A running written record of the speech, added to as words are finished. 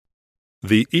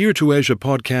The Ear to Asia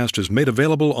podcast is made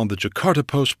available on the Jakarta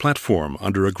Post platform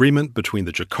under agreement between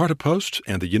the Jakarta Post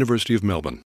and the University of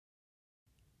Melbourne.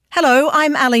 Hello,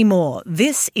 I'm Ali Moore.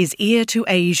 This is Ear to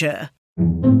Asia.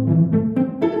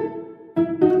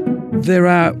 There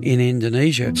are, in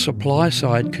Indonesia,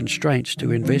 supply-side constraints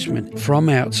to investment from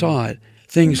outside.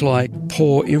 Things like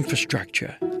poor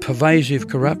infrastructure, pervasive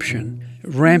corruption,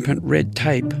 rampant red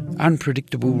tape,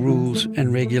 unpredictable rules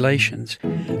and regulations.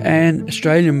 And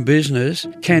Australian business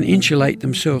can insulate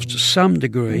themselves to some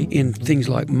degree in things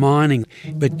like mining,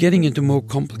 but getting into more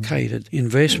complicated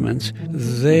investments,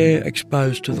 they're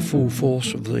exposed to the full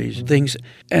force of these things,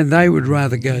 and they would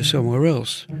rather go somewhere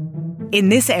else. In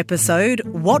this episode,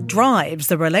 what drives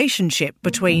the relationship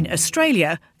between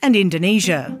Australia and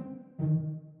Indonesia?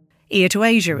 Ear to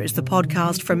Asia is the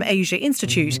podcast from Asia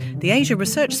Institute, the Asia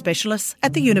research specialists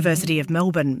at the University of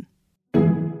Melbourne.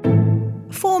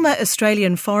 Former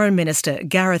Australian Foreign Minister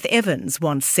Gareth Evans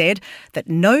once said that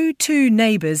no two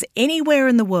neighbours anywhere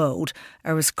in the world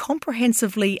are as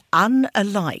comprehensively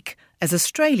unalike as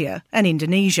Australia and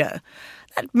Indonesia.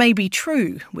 That may be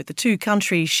true, with the two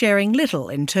countries sharing little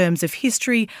in terms of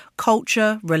history,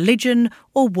 culture, religion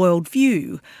or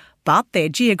worldview. But their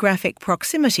geographic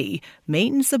proximity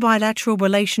means the bilateral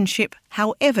relationship,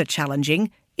 however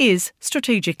challenging, is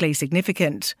strategically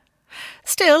significant.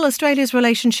 Still, Australia's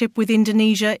relationship with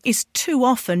Indonesia is too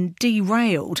often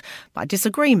derailed by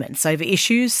disagreements over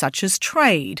issues such as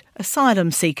trade, asylum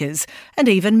seekers, and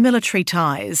even military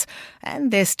ties.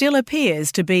 And there still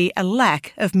appears to be a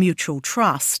lack of mutual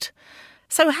trust.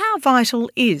 So how vital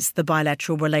is the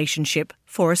bilateral relationship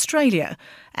for Australia?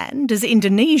 And does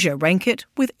Indonesia rank it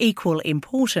with equal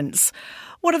importance?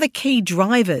 What are the key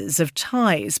drivers of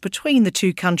ties between the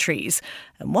two countries?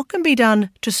 And what can be done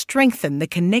to strengthen the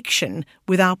connection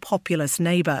with our populous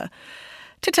neighbour?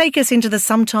 To take us into the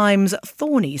sometimes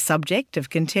thorny subject of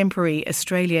contemporary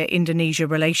Australia-Indonesia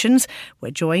relations,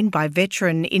 we're joined by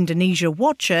veteran Indonesia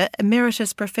watcher,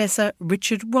 Emeritus Professor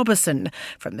Richard Robertson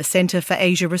from the Centre for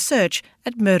Asia Research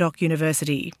at Murdoch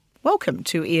University. Welcome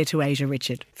to Ear to Asia,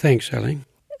 Richard. Thanks, Ali.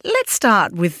 Let's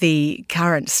start with the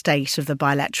current state of the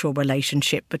bilateral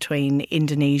relationship between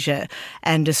Indonesia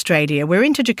and Australia. We're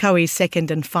into Jokowi's second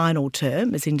and final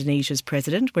term as Indonesia's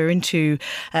president. We're into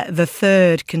the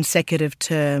third consecutive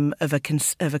term of a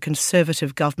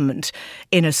conservative government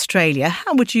in Australia.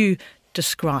 How would you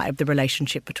describe the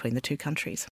relationship between the two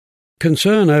countries?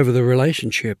 Concern over the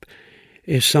relationship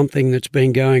is something that's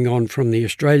been going on from the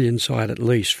Australian side at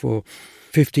least for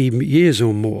 50 years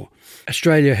or more.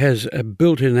 Australia has a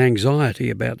built-in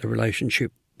anxiety about the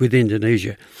relationship with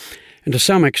Indonesia. And to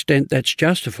some extent that's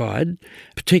justified,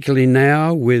 particularly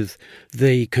now with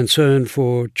the concern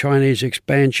for Chinese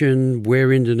expansion,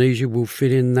 where Indonesia will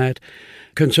fit in that,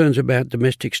 concerns about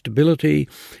domestic stability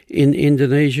in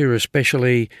Indonesia,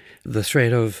 especially the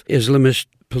threat of Islamist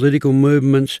political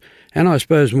movements, and I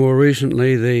suppose more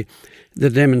recently the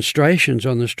demonstrations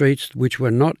on the streets which were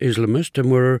not Islamist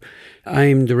and were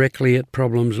aimed directly at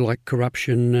problems like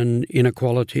corruption and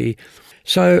inequality.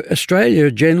 So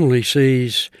Australia generally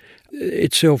sees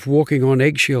itself walking on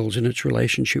eggshells in its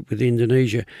relationship with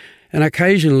Indonesia. And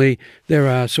occasionally there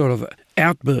are sort of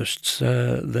outbursts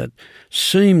that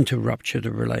seem to rupture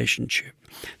the relationship.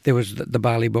 There was the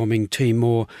Bali bombing,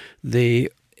 Timor, the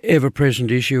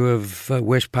ever-present issue of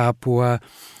West Papua,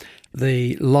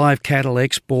 the live cattle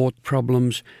export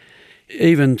problems.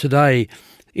 Even today,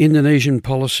 Indonesian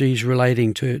policies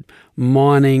relating to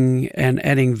mining and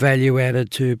adding value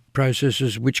added to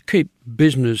processes which keep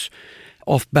business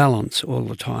off balance all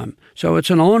the time. So it's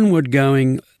an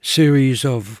onward-going series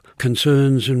of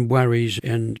concerns and worries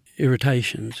and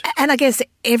irritations. And I guess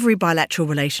every bilateral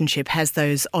relationship has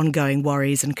those ongoing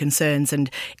worries and concerns and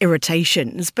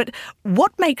irritations. But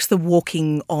what makes the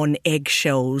walking on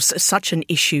eggshells such an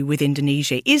issue with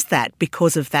Indonesia? Is that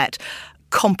because of that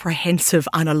comprehensive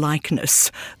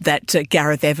unalikeness that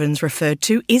Gareth Evans referred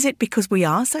to? Is it because we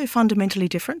are so fundamentally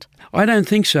different? I don't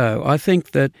think so. I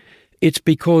think that it's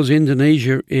because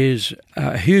Indonesia is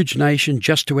a huge nation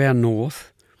just to our north.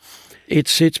 It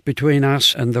sits between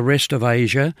us and the rest of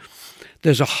Asia.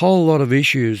 There's a whole lot of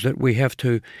issues that we have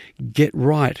to get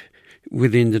right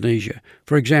with Indonesia.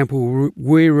 For example,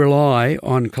 we rely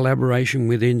on collaboration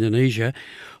with Indonesia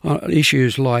on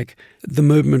issues like the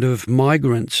movement of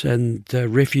migrants and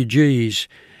refugees,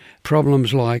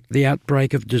 problems like the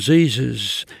outbreak of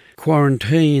diseases,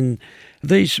 quarantine.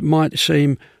 These might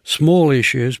seem small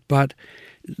issues, but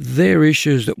they're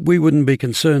issues that we wouldn't be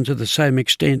concerned to the same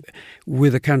extent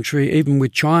with a country, even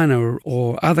with China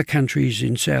or other countries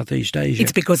in Southeast Asia.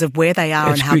 It's because of where they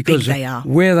are and how big they are.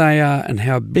 Where they are and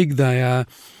how big they are.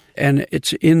 And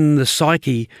it's in the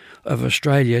psyche of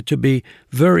Australia to be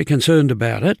very concerned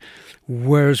about it,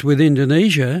 whereas with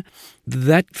Indonesia,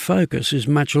 that focus is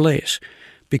much less,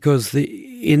 because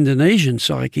the Indonesian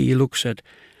psyche looks at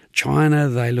China,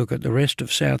 they look at the rest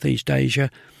of Southeast Asia,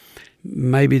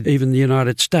 maybe even the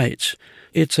United States.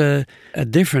 It's a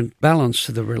different balance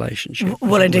to the relationship.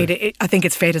 Well, indeed, I think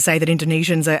it's fair to say that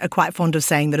Indonesians are quite fond of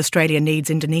saying that Australia needs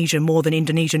Indonesia more than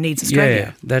Indonesia needs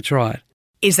Australia. Yeah, that's right.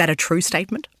 Is that a true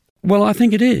statement? Well, I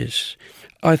think it is.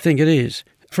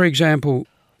 For example,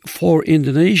 for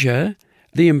Indonesia,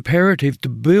 the imperative to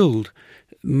build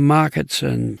markets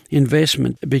and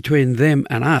investment between them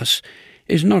and us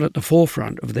is not at the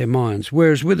forefront of their minds.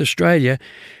 Whereas with Australia,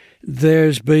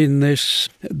 there's been this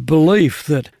belief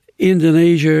that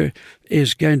Indonesia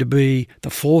is going to be the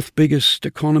fourth biggest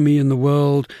economy in the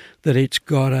world, that it's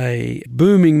got a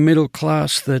booming middle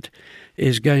class that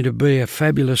is going to be a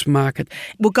fabulous market.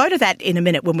 We'll go to that in a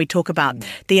minute when we talk about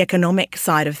the economic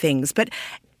side of things. But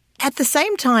at the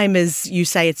same time as you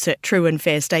say it's a true and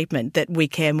fair statement that we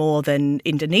care more than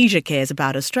Indonesia cares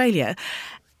about Australia,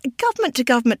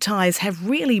 government-to-government ties have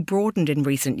really broadened in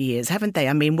recent years, haven't they?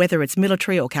 I mean, whether it's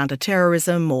military or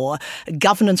counter-terrorism or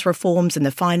governance reforms in the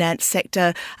finance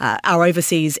sector, our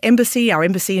overseas embassy, our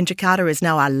embassy in Jakarta is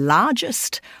now our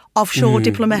largest offshore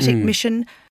diplomatic mission.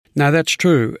 No, that's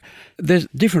true. There's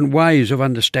different ways of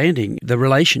understanding the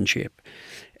relationship.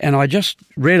 And I just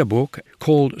read a book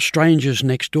called Strangers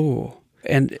Next Door.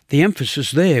 And the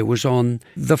emphasis there was on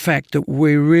the fact that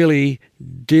we really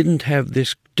didn't have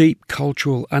this deep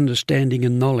cultural understanding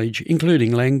and knowledge,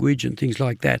 including language and things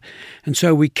like that. And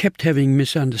so we kept having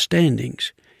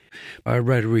misunderstandings. I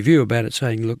wrote a review about it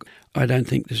saying, look, I don't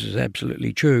think this is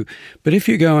absolutely true. But if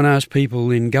you go and ask people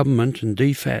in government and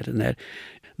DFAT and that,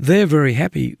 they're very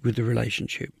happy with the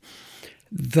relationship.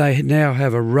 They now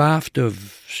have a raft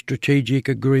of strategic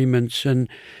agreements and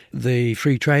the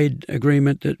free trade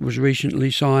agreement that was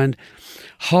recently signed,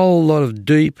 whole lot of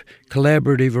deep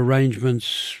collaborative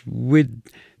arrangements with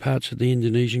parts of the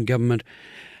Indonesian government.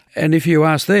 And if you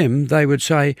ask them, they would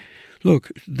say,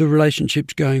 look, the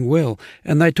relationship's going well.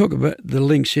 And they talk about the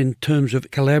links in terms of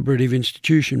collaborative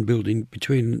institution building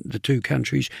between the two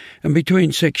countries and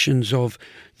between sections of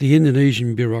the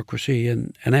Indonesian bureaucracy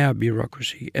and our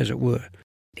bureaucracy, as it were.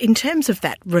 In terms of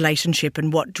that relationship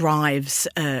and what drives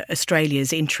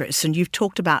Australia's interests, and you've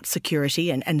talked about security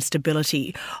and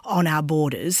stability on our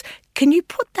borders, can you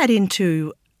put that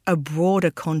into a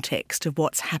broader context of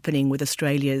what's happening with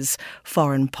Australia's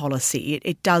foreign policy?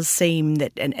 It does seem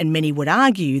that, and many would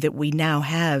argue, that we now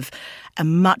have a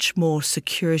much more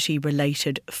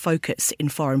security-related focus in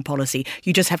foreign policy.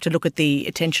 You just have to look at the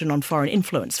attention on foreign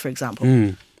influence, for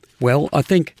example. Well, I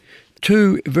think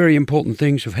two very important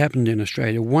things have happened in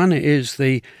Australia. One is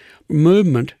the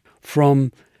movement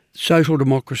from social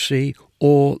democracy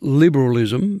or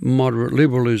liberalism, moderate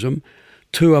liberalism,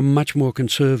 to a much more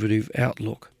conservative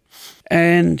outlook.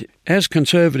 And as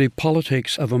conservative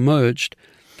politics have emerged,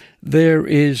 there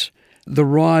is the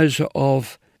rise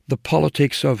of the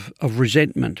politics of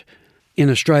resentment in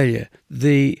Australia,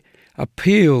 the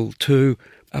appeal to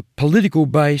a political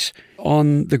base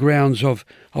on the grounds of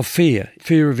fear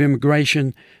of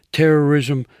immigration,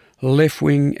 terrorism,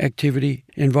 left-wing activity,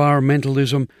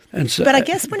 environmentalism. And so, but I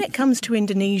guess when it comes to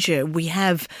Indonesia, we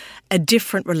have a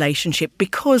different relationship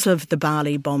because of the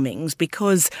Bali bombings,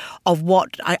 because of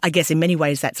what I guess in many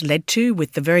ways that's led to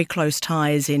with the very close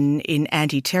ties in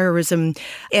anti-terrorism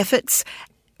efforts.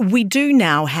 We do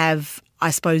now have, I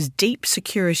suppose, deep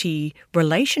security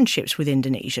relationships with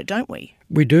Indonesia, don't we?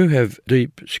 We do have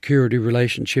deep security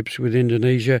relationships with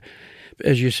Indonesia,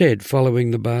 as you said,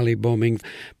 following the Bali bombing,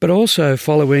 but also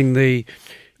following the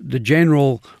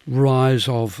general rise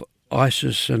of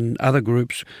ISIS and other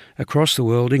groups across the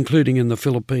world, including in the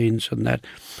Philippines and that.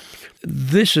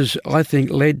 This has, I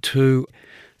think, led to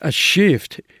a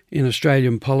shift in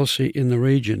Australian policy in the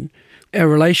region. Our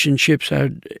relationships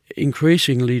are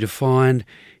increasingly defined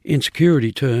in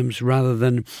security terms rather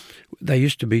than they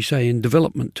used to be, say, in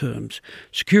development terms.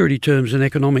 Security terms and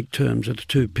economic terms are the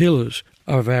two pillars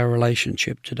of our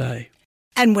relationship today.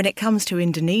 And when it comes to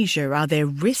Indonesia, are there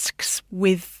risks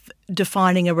with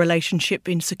defining a relationship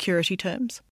in security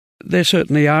terms? There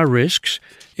certainly are risks.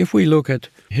 If we look at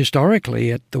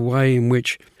historically at the way in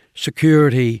which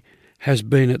security has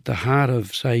been at the heart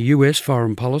of, say, US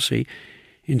foreign policy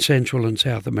in Central and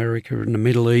South America and the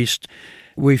Middle East,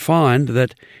 we find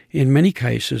that in many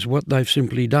cases what they've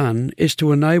simply done is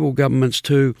to enable governments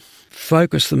to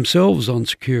focus themselves on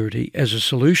security as a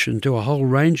solution to a whole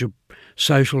range of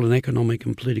social and economic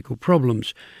and political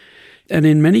problems. And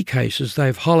in many cases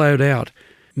they've hollowed out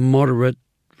moderate,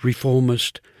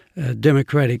 reformist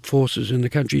democratic forces in the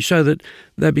country, so that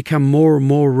they become more and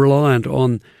more reliant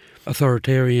on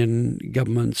authoritarian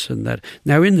governments and that.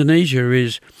 Now, Indonesia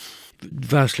is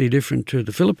vastly different to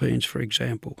the Philippines, for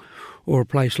example, or a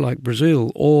place like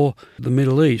Brazil or the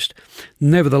Middle East.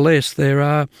 Nevertheless, there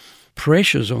are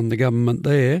pressures on the government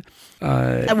there.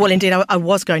 Well, indeed, I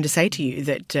was going to say to you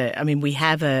that, we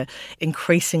have a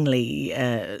increasingly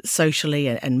socially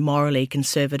and morally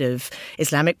conservative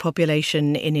Islamic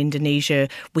population in Indonesia.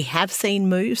 We have seen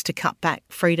moves to cut back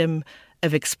freedom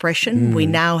of expression. We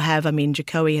now have,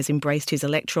 Jokowi has embraced his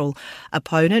electoral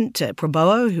opponent,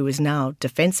 Prabowo, who is now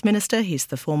Defence Minister. He's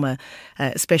the former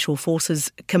Special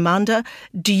Forces commander.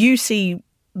 Do you see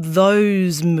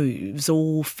those moves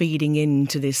all feeding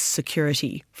into this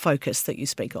security focus that you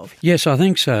speak of? Yes, I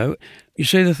think so. You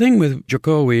see, the thing with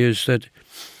Jokowi is that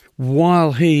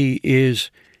while he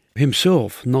is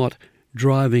himself not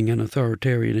driving an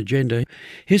authoritarian agenda,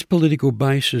 his political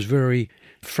base is very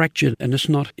fractured and it's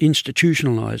not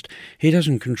institutionalised. He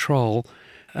doesn't control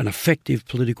an effective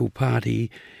political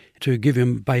party to give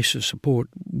him a base of support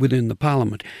within the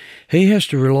parliament. He has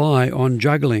to rely on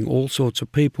juggling all sorts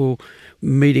of people,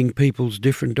 meeting people's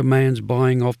different demands,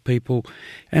 buying off people.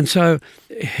 And so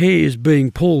he is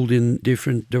being pulled in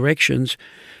different directions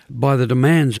by the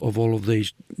demands of all of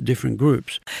these different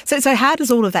groups. So how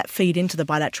does all of that feed into the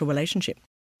bilateral relationship?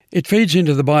 It feeds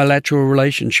into the bilateral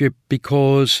relationship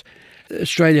because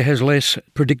Australia has less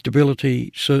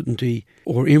predictability, certainty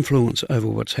or influence over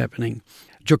what's happening.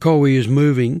 Jokowi is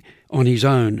moving on his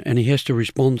own and he has to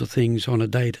respond to things on a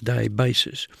day-to-day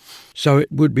basis. So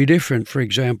it would be different, for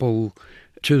example,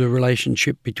 to the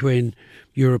relationship between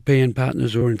European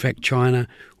partners or in fact China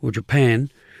or Japan.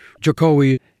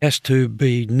 Jokowi has to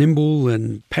be nimble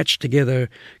and patch together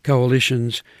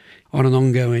coalitions on an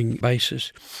ongoing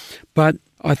basis. But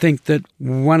I think that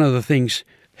one of the things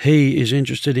he is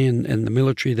interested in, and the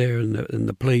military there and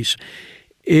the police,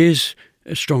 is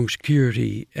a strong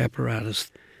security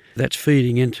apparatus that's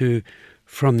feeding into,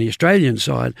 from the Australian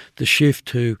side, the shift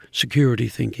to security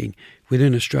thinking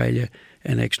within Australia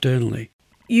and externally.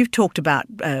 You've talked about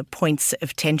points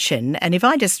of tension, and if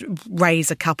I just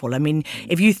raise a couple,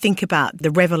 if you think about the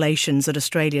revelations that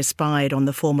Australia spied on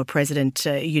the former President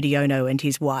Yudhoyono and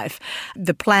his wife,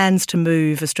 the plans to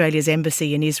move Australia's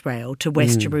embassy in Israel to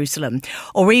West Jerusalem,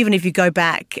 or even if you go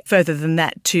back further than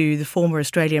that to the former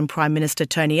Australian Prime Minister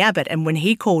Tony Abbott, and when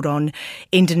he called on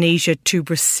Indonesia to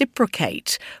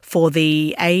reciprocate for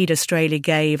the aid Australia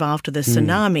gave after the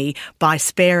tsunami by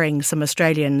sparing some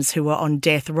Australians who were on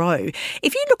death row.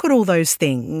 If you look at all those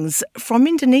things, from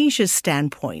Indonesia's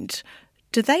standpoint,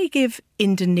 do they give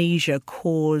Indonesia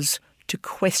cause to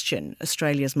question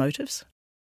Australia's motives?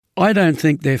 I don't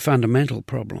think they're fundamental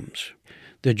problems.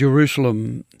 The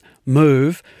Jerusalem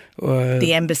move...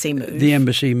 the embassy move. The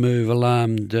embassy move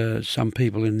alarmed some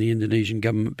people in the Indonesian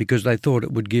government because they thought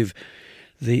it would give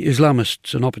the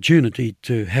Islamists an opportunity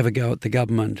to have a go at the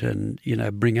government and,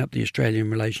 bring up the Australian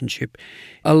relationship.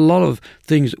 A lot of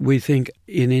things that we think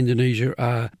in Indonesia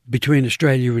are between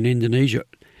Australia and Indonesia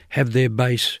have their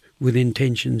base within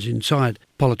tensions inside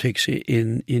politics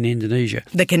in Indonesia.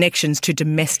 The connections to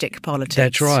domestic politics.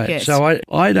 That's right. Yes. So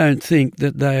I don't think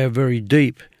that they are very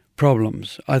deep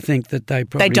problems. I think that they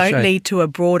probably lead to a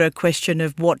broader question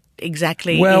of what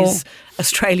exactly is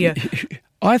Australia.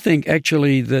 I think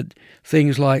actually that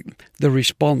things like the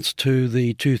response to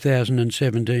the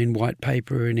 2017 white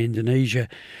paper in Indonesia,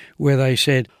 where they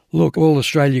said, look, all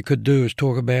Australia could do is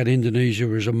talk about Indonesia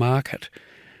as a market.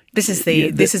 This is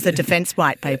the Defence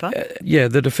White Paper?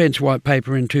 The Defence White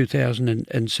Paper in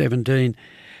 2017.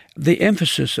 The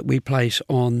emphasis that we place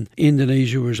on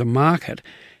Indonesia as a market,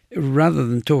 rather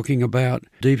than talking about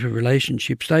deeper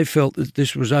relationships, they felt that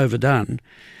this was overdone.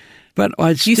 But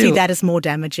you see that as more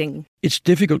damaging? It's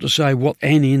difficult to say what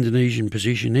an Indonesian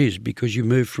position is because you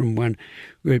move from one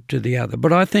group to the other.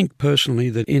 But I think personally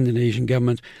that Indonesian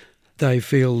government, they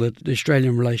feel that the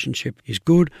Australian relationship is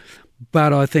good,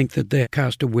 but I think that they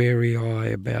cast a wary eye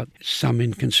about some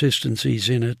inconsistencies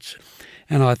in it.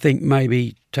 And I think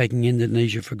maybe taking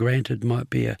Indonesia for granted might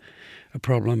be a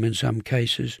problem in some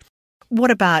cases.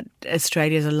 What about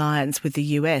Australia's alliance with the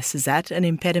US? Is that an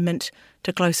impediment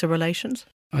to closer relations?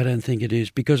 I don't think it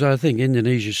is, because I think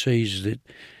Indonesia sees that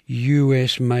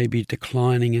US may be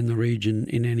declining in the region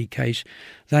in any case.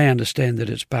 They understand that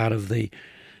it's part of the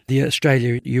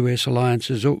Australia-US alliance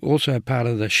is also part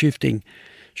of the shifting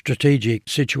strategic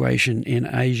situation in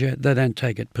Asia. They don't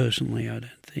take it personally, I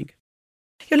don't think.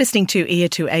 You're listening to Ear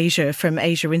to Asia from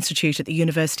Asia Institute at the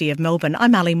University of Melbourne.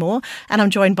 I'm Ali Moore and I'm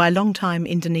joined by longtime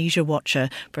Indonesia watcher,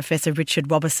 Professor Richard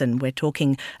Robertson. We're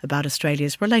talking about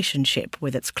Australia's relationship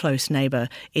with its close neighbour,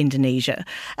 Indonesia.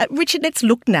 Richard, let's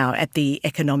look now at the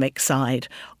economic side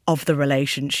of the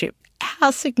relationship.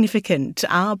 How significant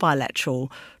are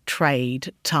bilateral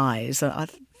trade ties? I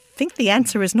think the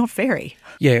answer is not very.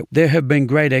 Yeah, there have been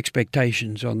great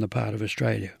expectations on the part of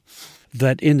Australia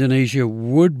that Indonesia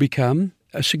would become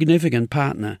a significant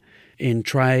partner in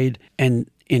trade and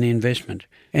in investment.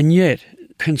 And yet,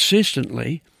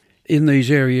 consistently, in these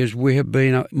areas, we have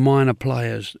been minor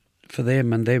players for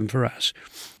them and them for us.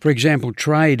 For example,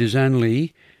 trade is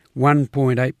only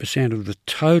 1.8% of the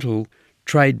total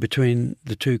trade between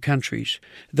the two countries.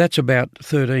 That's about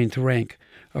 13th rank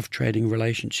of trading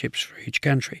relationships for each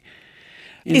country.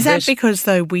 Is that because,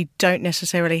 though, we don't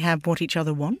necessarily have what each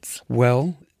other wants?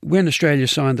 Well, when Australia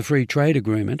signed the Free Trade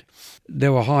Agreement,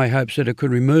 there were high hopes that it could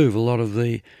remove a lot of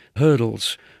the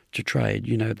hurdles to trade,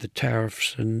 the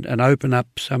tariffs, and open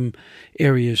up some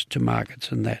areas to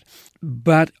markets and that.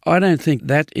 But I don't think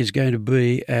that is going to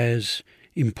be as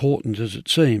important as it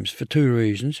seems for two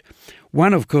reasons.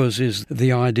 One, of course, is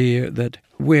the idea that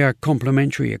we are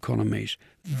complementary economies.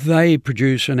 They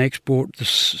produce and export the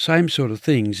same sort of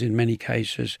things in many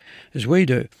cases as we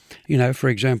do. For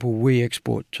example, we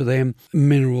export to them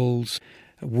minerals,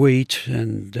 wheat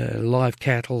and live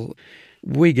cattle.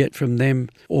 We get from them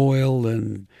oil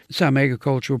and some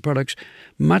agricultural products,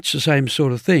 much the same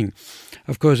sort of thing.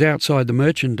 Of course, outside the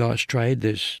merchandise trade,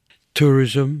 there's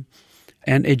tourism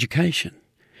and education.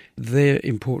 They're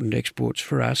important exports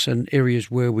for us and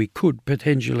areas where we could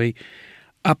potentially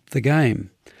up the game.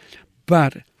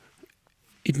 But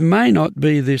it may not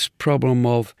be this problem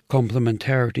of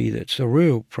complementarity that's the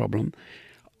real problem.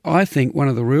 I think one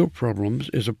of the real problems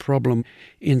is a problem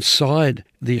inside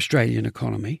the Australian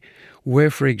economy where,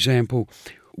 for example,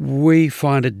 we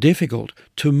find it difficult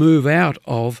to move out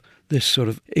of this sort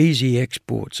of easy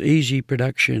exports, easy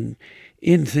production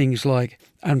in things like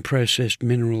unprocessed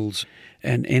minerals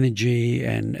and energy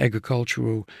and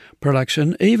agricultural products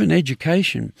and even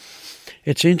education.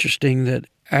 It's interesting that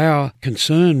our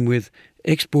concern with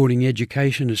exporting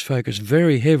education is focused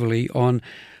very heavily on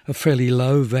a fairly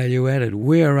low value added.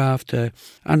 We're after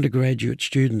undergraduate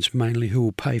students mainly who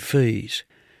will pay fees.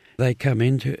 They come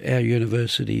into our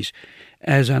universities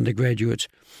as undergraduates.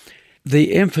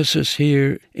 The emphasis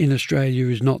here in Australia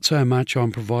is not so much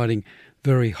on providing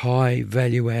very high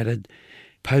value added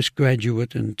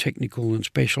postgraduate and technical and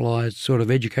specialised sort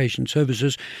of education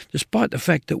services, despite the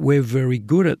fact that we're very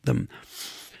good at them.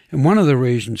 And one of the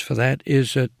reasons for that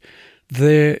is that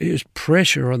there is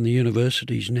pressure on the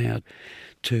universities now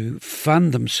to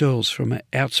fund themselves from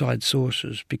outside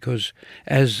sources because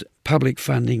as public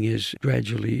funding is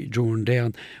gradually drawn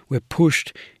down, we're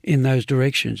pushed in those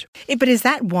directions. But is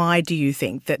that why, do you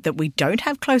think, that we don't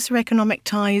have closer economic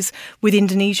ties with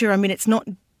Indonesia? I mean, it's not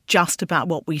just about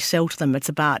what we sell to them. It's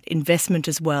about investment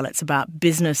as well. It's about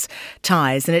business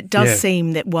ties. And it does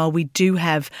seem that while we do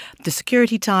have the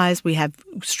security ties, we have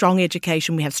strong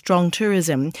education, we have strong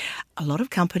tourism, a lot of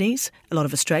companies, a lot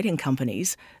of Australian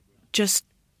companies just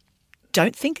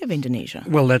don't think of Indonesia.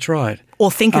 Well, that's right.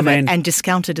 Or think of it and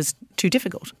discount it as too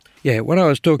difficult. Yeah, what I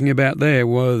was talking about there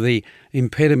were the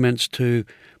impediments to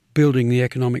building the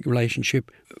economic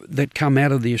relationship that come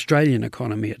out of the Australian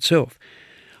economy itself.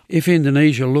 If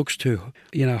Indonesia looks to,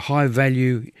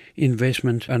 high-value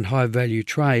investment and high-value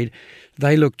trade,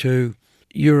 they look to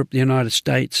Europe, the United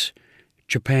States,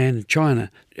 Japan, and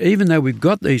China. Even though we've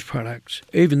got these products,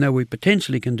 even though we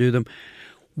potentially can do them,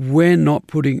 we're not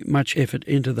putting much effort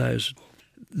into those.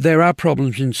 There are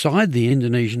problems inside the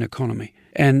Indonesian economy,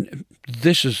 and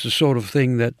this is the sort of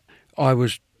thing that I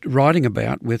was writing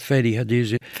about with Fadi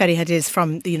Hadiz. Fadi Hadiz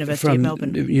from the University of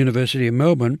Melbourne. The University of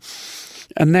Melbourne.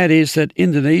 And that is that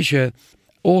Indonesia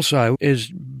also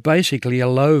is basically a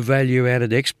low value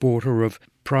added exporter of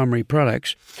primary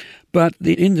products. But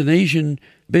the Indonesian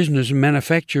business and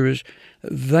manufacturers,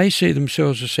 they see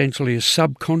themselves essentially as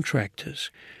subcontractors,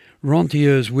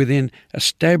 rentiers within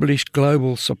established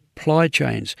global supply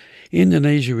chains.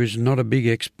 Indonesia is not a big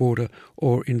exporter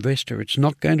or investor. It's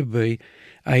not going to be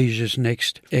Asia's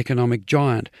next economic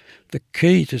giant. The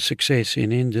key to success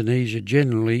in Indonesia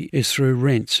generally is through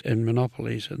rents and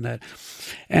monopolies and that.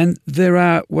 And there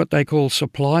are what they call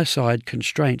supply-side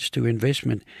constraints to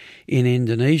investment in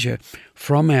Indonesia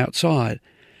from outside.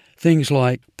 Things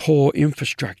like poor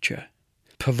infrastructure,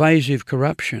 pervasive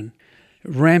corruption,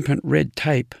 rampant red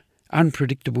tape,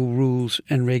 unpredictable rules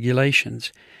and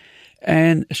regulations.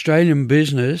 And Australian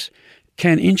business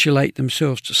can insulate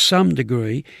themselves to some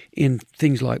degree in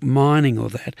things like mining or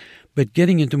that, but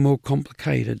getting into more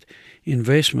complicated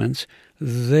investments,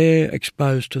 they're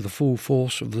exposed to the full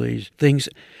force of these things,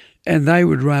 and they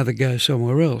would rather go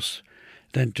somewhere else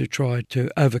than to try to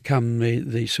overcome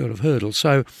these sort of hurdles.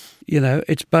 So,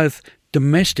 it's both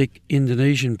domestic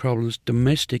Indonesian problems,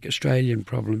 domestic Australian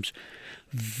problems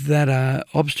that are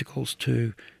obstacles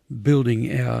to building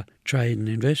our trade and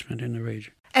investment in the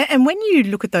region. And when you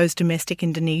look at those domestic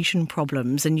Indonesian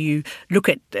problems and you look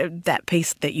at that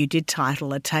piece that you did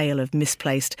title A Tale of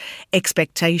Misplaced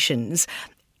Expectations,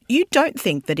 you don't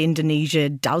think that Indonesia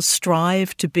does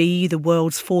strive to be the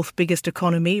world's fourth biggest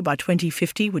economy by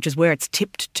 2050, which is where it's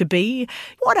tipped to be?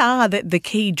 What are the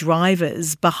key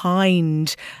drivers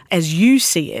behind, as you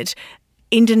see it,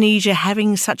 Indonesia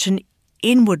having such an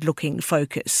inward-looking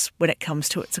focus when it comes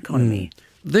to its economy?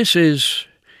 This is,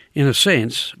 in a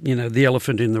sense, the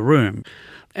elephant in the room.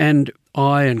 And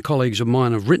I and colleagues of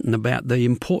mine have written about the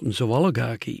importance of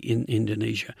oligarchy in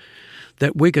Indonesia,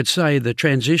 that we could say the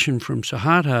transition from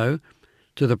Suharto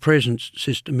to the present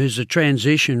system is a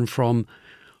transition from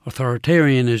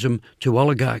authoritarianism to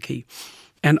oligarchy.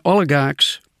 And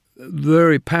oligarchs,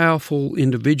 very powerful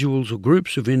individuals or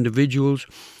groups of individuals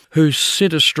who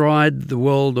sit astride the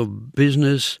world of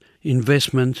business,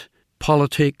 investment,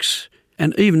 politics,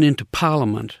 and even into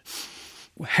parliament.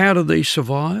 How do these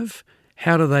survive?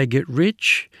 How do they get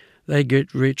rich? They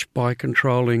get rich by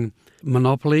controlling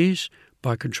monopolies,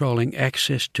 by controlling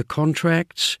access to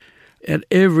contracts. At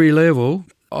every level,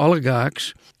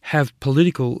 oligarchs have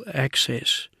political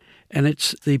access, and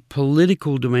it's the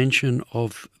political dimension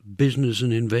of business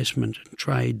and investment and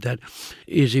trade that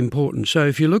is important. So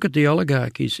if you look at the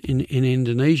oligarchies in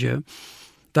Indonesia,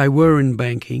 they were in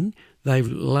banking. They've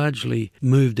largely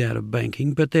moved out of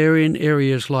banking, but they're in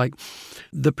areas like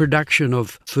the production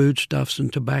of foodstuffs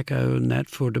and tobacco and that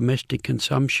for domestic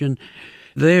consumption.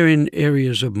 They're in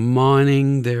areas of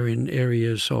mining, they're in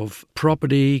areas of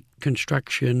property,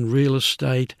 construction, real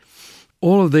estate.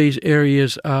 All of these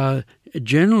areas are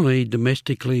generally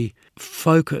domestically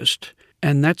focused,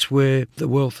 and that's where the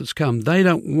wealth has come. They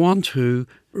don't want to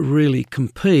really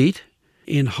compete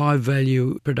in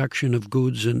high-value production of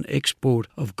goods and export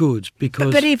of goods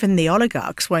because... But even the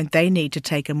oligarchs, won't they need to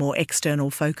take a more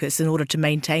external focus in order to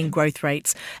maintain growth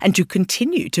rates and to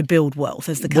continue to build wealth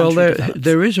as the country develops?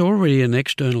 There is already an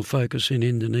external focus in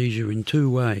Indonesia in two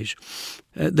ways.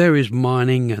 There is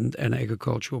mining and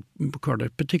agricultural,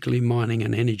 particularly mining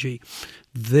and energy.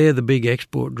 They're the big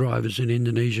export drivers in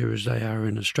Indonesia as they are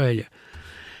in Australia.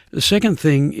 The second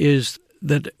thing is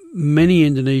that many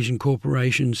Indonesian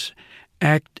corporations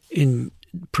act in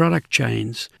product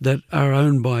chains that are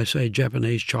owned by, say,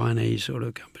 Japanese, Chinese sort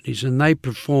of companies, and they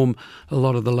perform a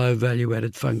lot of the low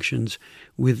value-added functions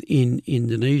within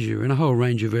Indonesia in a whole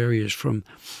range of areas, from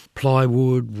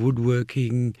plywood,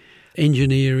 woodworking,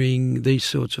 engineering, these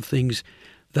sorts of things.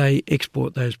 They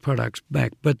export those products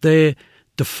back, but they're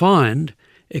defined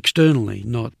externally,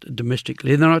 not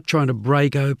domestically. They're not trying to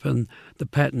break open the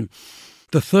pattern.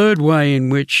 The third way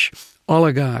in which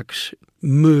oligarchs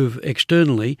move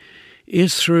externally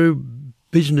is through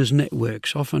business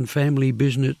networks, often family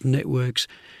business networks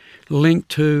linked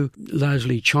to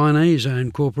largely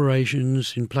Chinese-owned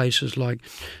corporations in places like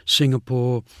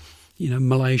Singapore,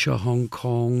 Malaysia, Hong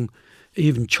Kong,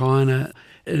 even China.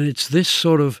 And it's this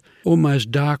sort of almost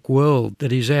dark world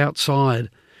that is outside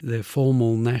their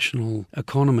formal national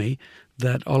economy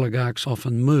that oligarchs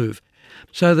often move.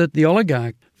 So that the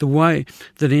oligarch, the way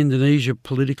that Indonesia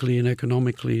politically and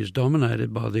economically is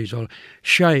dominated by these oligarchs,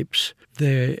 shapes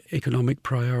their economic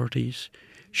priorities,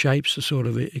 shapes the sort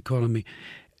of economy.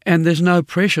 And there's no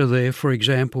pressure there, for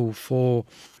example, for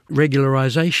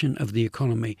regularisation of the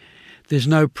economy. There's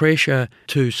no pressure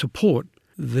to support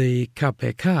the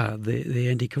KPK, the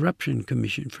Anti-Corruption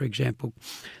Commission, for example.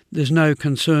 There's no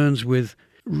concerns with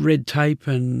red tape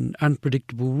and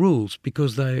unpredictable rules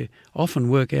because they often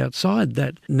work outside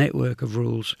that network of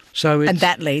rules. And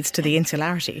that leads to the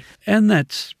insularity. And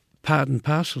that's part and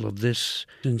parcel of this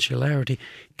insularity.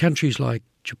 Countries like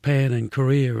Japan and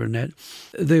Korea and that,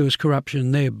 there was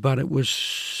corruption there, but it was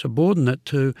subordinate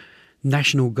to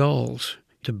national goals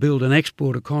to build an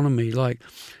export economy. Like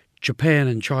Japan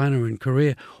and China and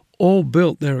Korea all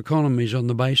built their economies on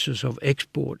the basis of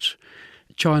exports.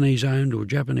 Chinese-owned or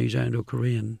Japanese-owned or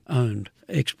Korean-owned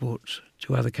exports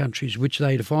to other countries, which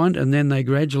they defined, and then they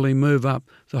gradually move up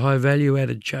the high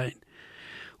value-added chain.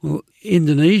 Well,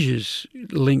 Indonesia's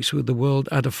links with the world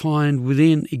are defined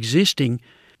within existing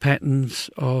patterns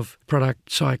of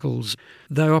product cycles.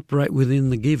 They operate within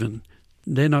the given.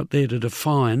 They're not there to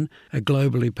define a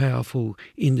globally powerful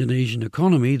Indonesian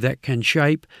economy that can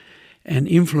shape and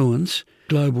influence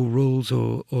global rules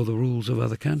or the rules of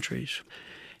other countries.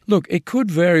 Look, it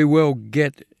could very well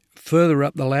get further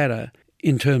up the ladder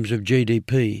in terms of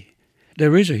GDP.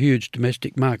 There is a huge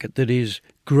domestic market that is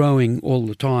growing all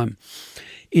the time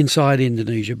inside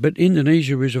Indonesia, but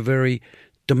Indonesia is a very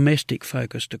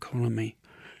domestic-focused economy,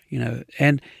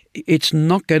 and it's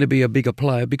not going to be a bigger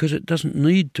player because it doesn't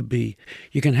need to be.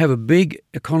 You can have a big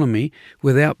economy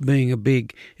without being a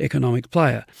big economic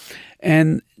player.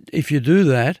 And if you do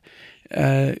that,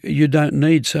 you don't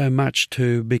need so much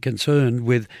to be concerned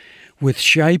with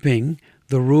shaping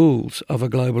the rules of a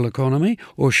global economy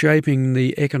or shaping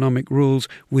the economic rules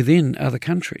within other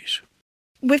countries.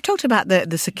 We've talked about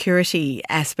the security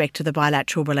aspect of the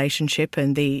bilateral relationship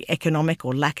and the economic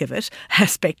or lack of it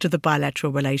aspect of the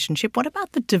bilateral relationship. What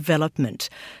about the development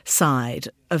side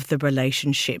of the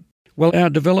relationship? Well, our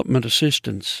development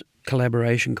assistance,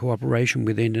 collaboration, cooperation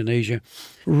with Indonesia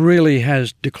really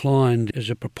has declined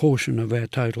as a proportion of our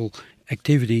total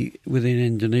activity within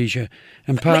Indonesia.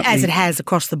 And partly, as it has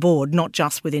across the board, not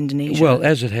just with Indonesia. Well,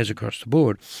 as it has across the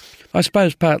board. I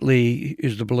suppose partly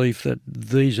is the belief that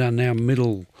these are now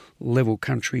middle-level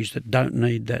countries that don't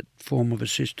need that form of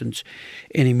assistance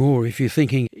anymore, if you're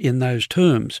thinking in those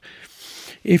terms.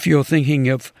 If you're thinking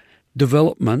of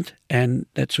development and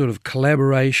that sort of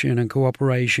collaboration and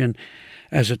cooperation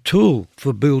as a tool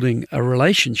for building a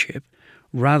relationship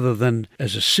rather than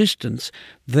as assistance,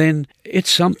 then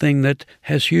it's something that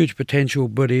has huge potential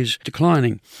but is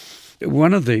declining.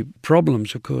 One of the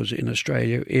problems, of course, in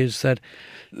Australia is that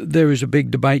there is a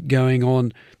big debate going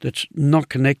on that's not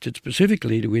connected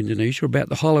specifically to Indonesia about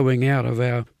the hollowing out of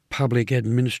our public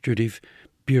administrative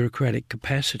bureaucratic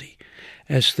capacity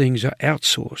as things are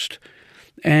outsourced.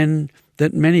 And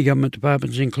that many government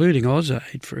departments, including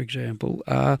AusAid, for example,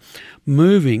 are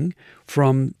moving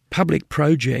from public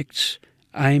projects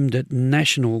aimed at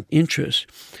national interests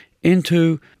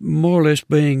into more or less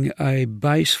being a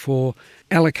base for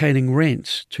allocating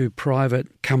rents to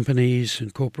private companies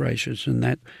and corporations and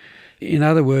that. In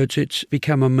other words, it's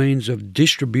become a means of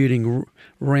distributing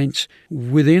rents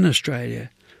within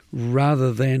Australia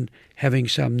rather than having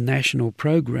some national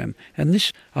program. And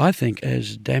this, I think,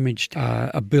 has damaged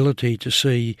our ability to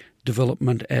see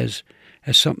development as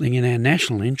something in our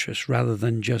national interest rather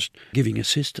than just giving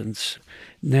assistance.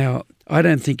 Now, I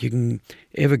don't think you can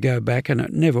ever go back, and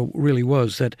it never really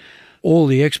was, that all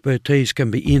the expertise can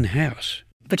be in-house.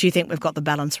 But you think we've got the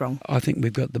balance wrong? I think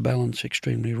we've got the balance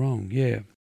extremely wrong, yeah.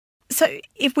 So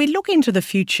if we look into the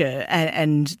future,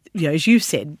 and as you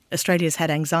said, Australia's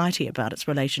had anxiety about its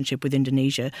relationship with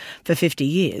Indonesia for 50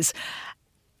 years,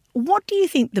 what do you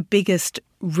think the biggest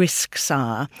risks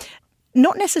are?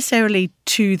 Not necessarily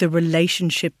to the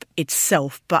relationship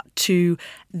itself, but to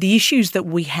the issues that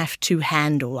we have to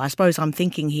handle. I suppose I'm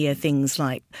thinking here things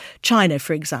like China,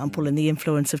 for example, and the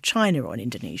influence of China on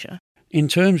Indonesia. In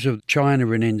terms of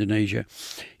China and Indonesia,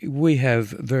 we have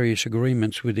various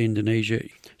agreements with Indonesia,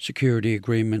 security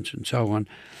agreements and so on.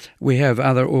 We have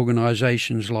other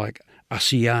organisations like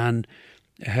ASEAN,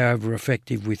 however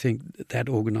effective we think that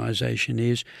organisation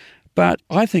is. But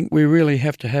I think we really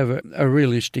have to have a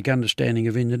realistic understanding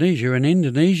of Indonesia, and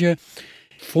Indonesia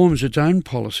forms its own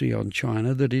policy on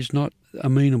China that is not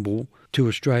amenable to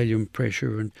Australian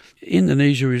pressure, and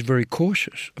Indonesia is very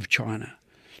cautious of China.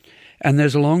 And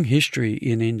there's a long history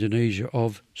in Indonesia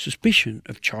of suspicion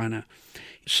of China,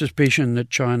 suspicion that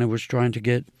China was trying to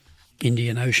get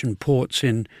Indian Ocean ports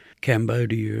in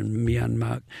Cambodia and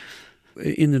Myanmar.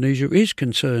 Indonesia is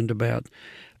concerned about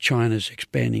China's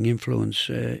expanding influence,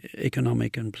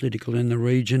 economic and political, in the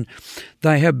region.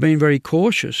 They have been very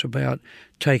cautious about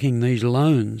taking these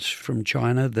loans from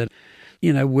China that,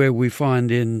 where we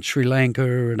find in Sri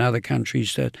Lanka and other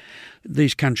countries that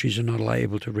these countries are not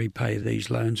able to repay these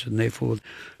loans, and therefore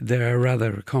there are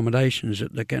other accommodations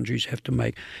that the countries have to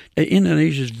make.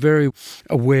 Indonesia is very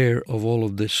aware of all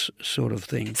of this sort of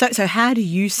thing. So how do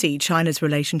you see China's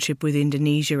relationship with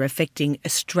Indonesia affecting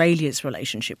Australia's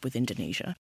relationship with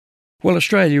Indonesia? Well,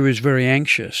 Australia is very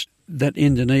anxious that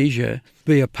Indonesia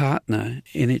be a partner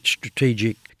in its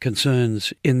strategic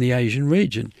concerns in the Asian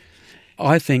region.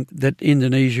 I think that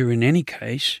Indonesia, in any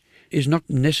case, is not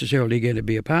necessarily going to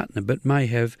be a partner, but may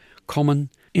have common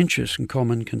interests and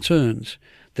common concerns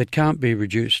that can't be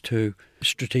reduced to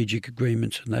strategic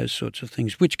agreements and those sorts of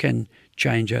things, which can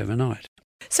change overnight.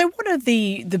 So what are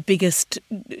the biggest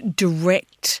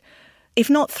direct, if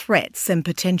not threats, then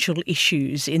potential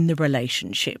issues in the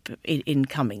relationship in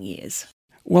coming years?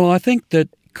 Well, I think that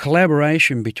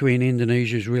collaboration between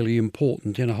Indonesia is really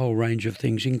important in a whole range of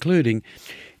things, including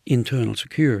internal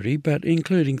security, but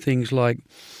including things like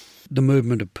the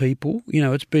movement of people.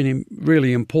 It's been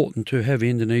really important to have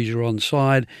Indonesia on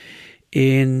side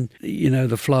in,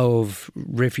 the flow of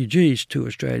refugees to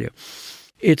Australia.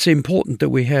 It's important that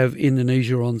we have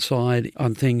Indonesia on side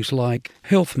on things like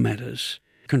health matters,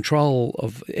 control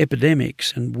of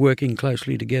epidemics and working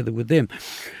closely together with them.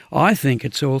 I think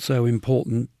it's also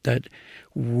important that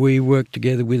we work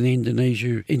together with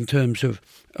Indonesia in terms of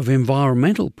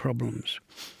environmental problems,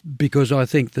 because I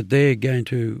think that they're going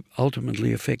to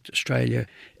ultimately affect Australia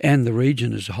and the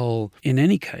region as a whole in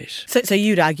any case. So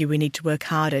you'd argue we need to work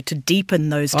harder to deepen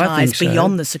those ties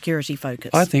beyond the security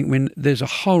focus? I think there's a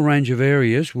whole range of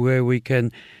areas where we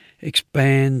can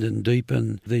expand and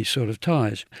deepen these sort of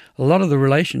ties. A lot of the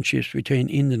relationships between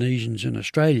Indonesians and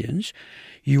Australians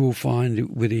you will find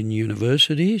within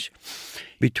universities,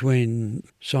 between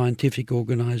scientific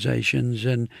organisations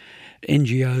and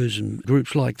NGOs and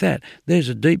groups like that. There's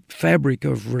a deep fabric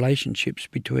of relationships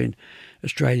between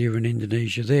Australia and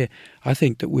Indonesia there. I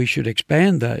think that we should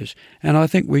expand those, and I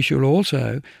think we should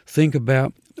also think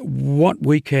about what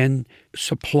we can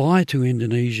supply to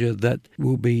Indonesia that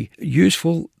will be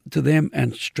useful to them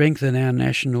and strengthen our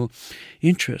national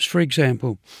interests. For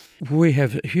example, we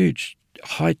have huge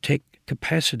high-tech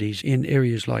capacities in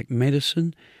areas like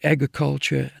medicine,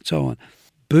 agriculture, and so on.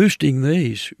 Boosting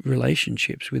these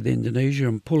relationships with Indonesia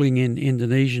and pulling in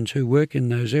Indonesians who work in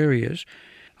those areas,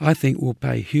 I think will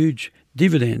pay huge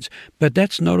dividends. But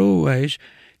that's not always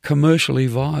commercially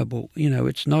viable.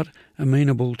 It's not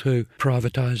amenable to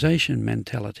privatisation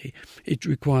mentality. It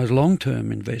requires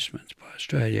long-term investments by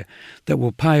Australia that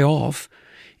will pay off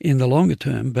in the longer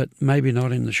term, but maybe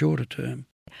not in the shorter term.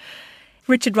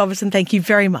 Richard Robertson, thank you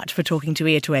very much for talking to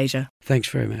Ear to Asia. Thanks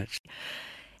very much.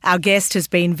 Our guest has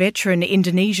been veteran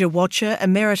Indonesia watcher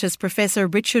Emeritus Professor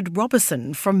Richard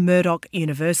Robertson from Murdoch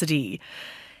University.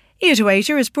 Ear to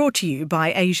Asia is brought to you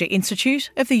by Asia Institute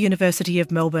of the University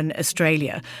of Melbourne,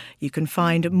 Australia. You can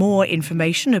find more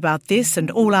information about this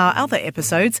and all our other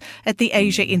episodes at the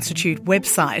Asia Institute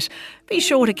website. Be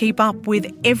sure to keep up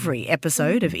with every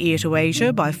episode of Ear to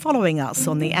Asia by following us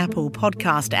on the Apple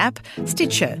Podcast app,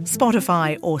 Stitcher,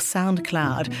 Spotify or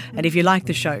SoundCloud. And if you like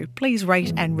the show, please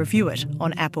rate and review it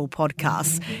on Apple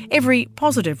Podcasts. Every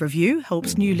positive review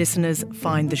helps new listeners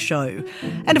find the show.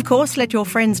 And of course, let your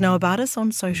friends know about us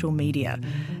on social media.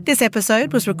 This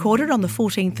episode was recorded on the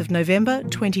 14th of November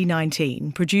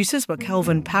 2019. Producers were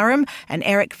Kelvin Parham and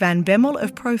Eric Van Bemmel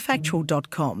of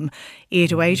profactual.com. Ear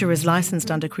to Asia is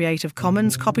licensed under Creative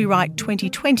Commons, copyright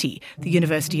 2020, the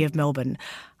University of Melbourne.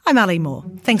 I'm Ali Moore.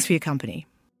 Thanks for your company.